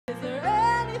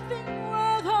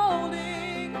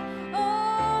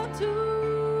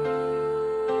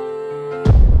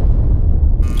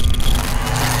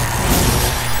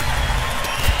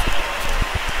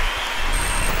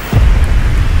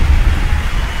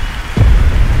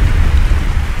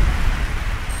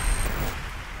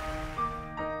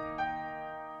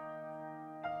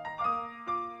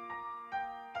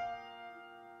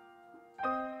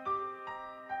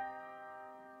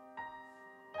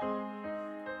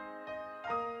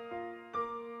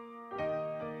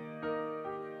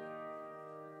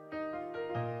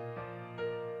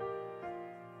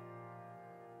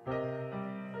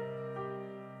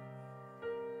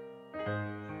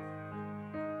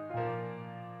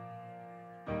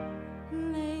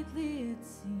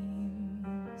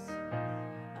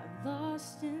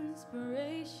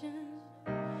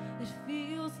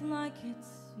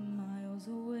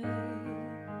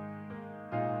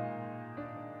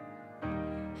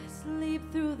sleep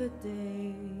through the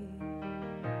day,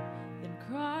 then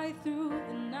cry through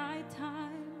the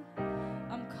nighttime.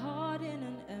 I'm caught in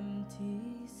an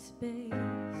empty space.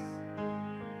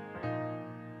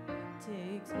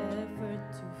 Takes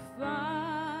effort to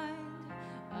find.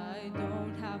 I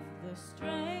don't have the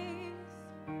strength.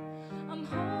 I'm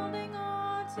holding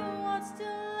on to what's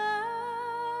still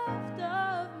left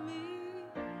of me.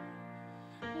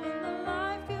 When the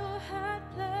life you had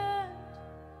planned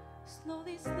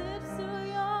slowly slips through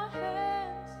your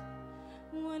hands,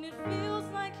 when it feels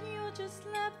like you just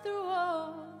slept through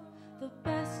all the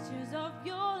best years of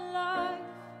your life,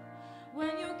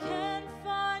 when you can't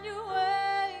find your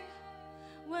way,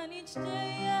 when each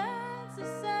day ends the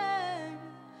same,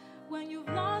 when you've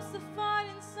lost the fight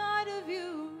inside of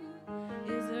you,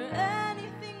 is there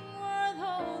anything worth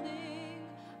holding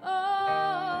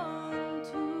on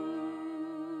to?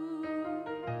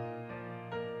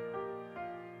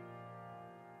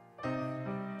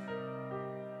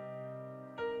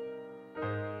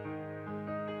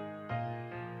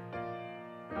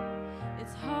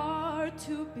 It's hard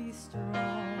to be strong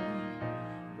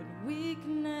when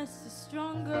weakness is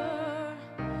stronger.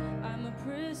 I'm a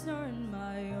prisoner in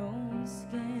my own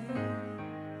skin.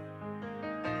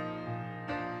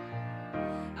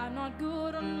 I'm not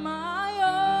good on my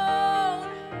own.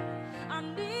 I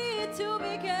need to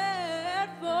be cared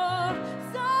for.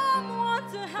 Someone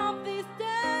to help these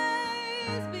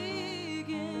days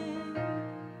begin.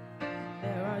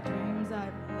 There are dreams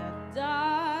I've let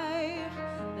die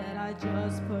that I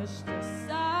just pushed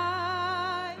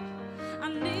aside. I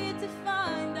need to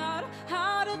find out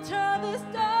how to turn this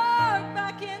dark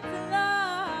back into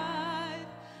light.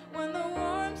 When the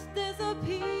warmth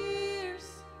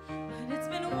disappears, but it's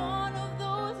been one of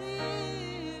those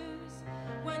years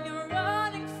when you're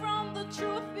running from the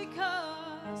truth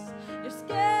because you're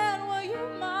scared what you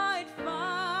might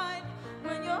find.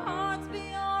 When your heart's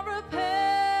beyond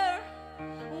repair,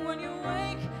 when you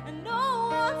wake and no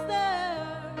one's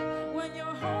there, when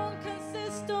your home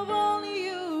consists of only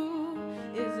you,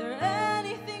 is there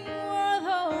anything worth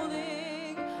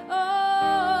holding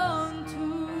on to?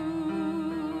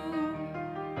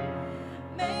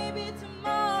 Maybe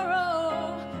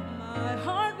tomorrow my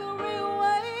heart will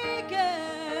reawaken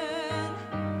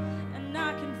and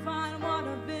I can find what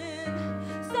I've been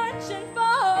searching for.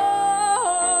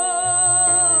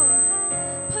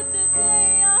 But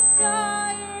today I'm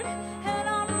tired and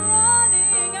I'm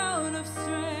running out of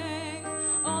strength.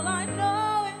 All I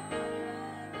know is I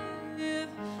can't live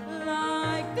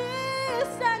like this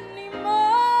anymore.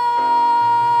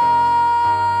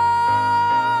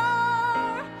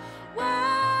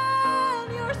 When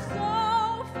you're so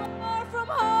far from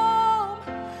home,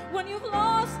 when you've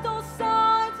lost all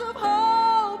signs of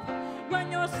hope,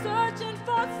 when you're searching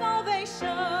for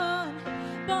salvation,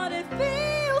 but it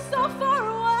feels so far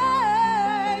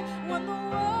away, when the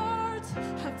words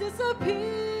have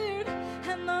disappeared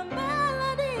and the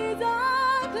melodies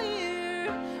are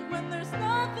clear, when there's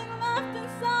nothing left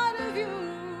inside of you,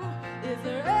 is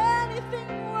there anything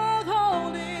worth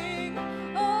holding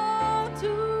on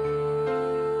to?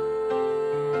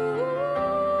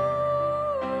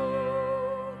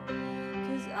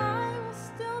 'Cause I will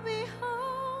still be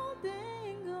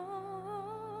holding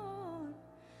on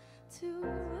to